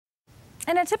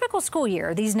In a typical school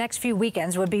year, these next few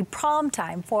weekends would be prom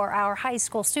time for our high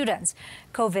school students.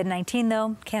 COVID-19,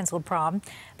 though, canceled prom.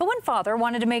 But one father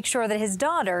wanted to make sure that his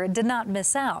daughter did not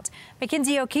miss out.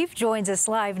 Mackenzie O'Keefe joins us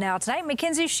live now tonight.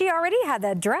 Mackenzie, she already had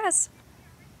that dress.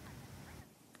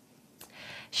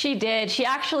 She did. She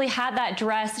actually had that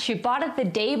dress. She bought it the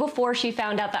day before she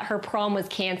found out that her prom was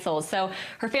canceled. So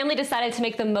her family decided to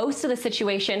make the most of the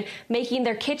situation, making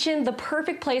their kitchen the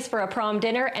perfect place for a prom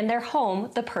dinner and their home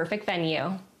the perfect venue.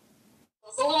 It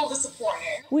was a little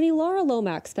disappointing. When Elara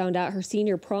Lomax found out her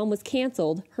senior prom was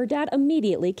canceled, her dad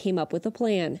immediately came up with a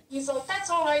plan. He's like, that's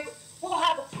all right. We'll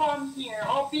have a prom here.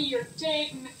 I'll be your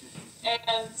date.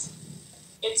 And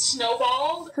it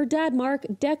snowballed. Her dad, Mark,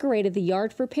 decorated the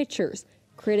yard for pictures,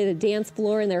 created a dance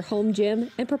floor in their home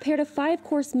gym, and prepared a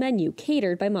 5-course menu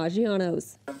catered by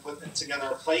Maggiano's. I put together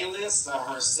a playlist.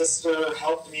 Her sister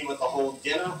helped me with the whole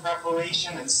dinner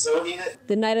preparation and serving it.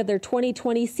 The night of their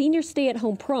 2020 senior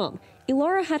stay-at-home prom,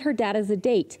 Elara had her dad as a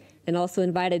date and also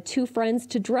invited 2 friends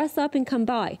to dress up and come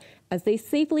by as they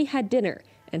safely had dinner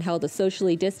and held a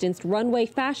socially distanced runway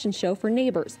fashion show for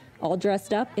neighbors, all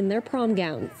dressed up in their prom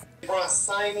gowns. They brought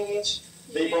signage.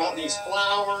 They brought these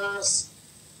flowers.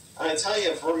 I tell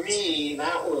you, for me,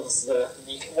 that was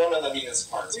one of the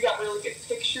neatest parts. We got really good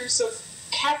pictures, so it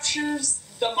captures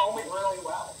the moment really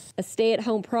well. A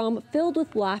stay-at-home prom filled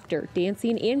with laughter,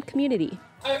 dancing, and community.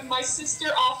 My sister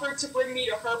offered to bring me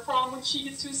to her prom when she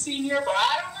gets to a senior, but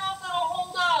I don't know if it'll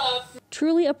hold up.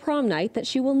 Truly a prom night that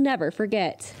she will never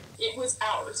forget. It was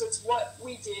ours. It's what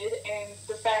we did, and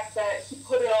the fact that he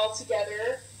put it all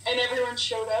together and everyone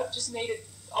showed up just made it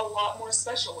a lot more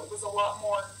special. It was a lot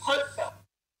more heartfelt.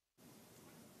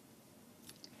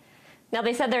 Now,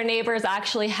 they said their neighbors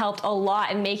actually helped a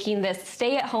lot in making this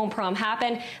stay-at-home prom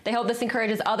happen. They hope this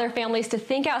encourages other families to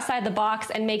think outside the box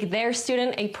and make their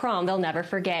student a prom they'll never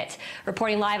forget.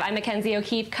 Reporting live, I'm Mackenzie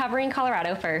O'Keefe, covering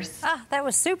Colorado First. That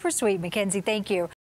was super sweet, Mackenzie. Thank you.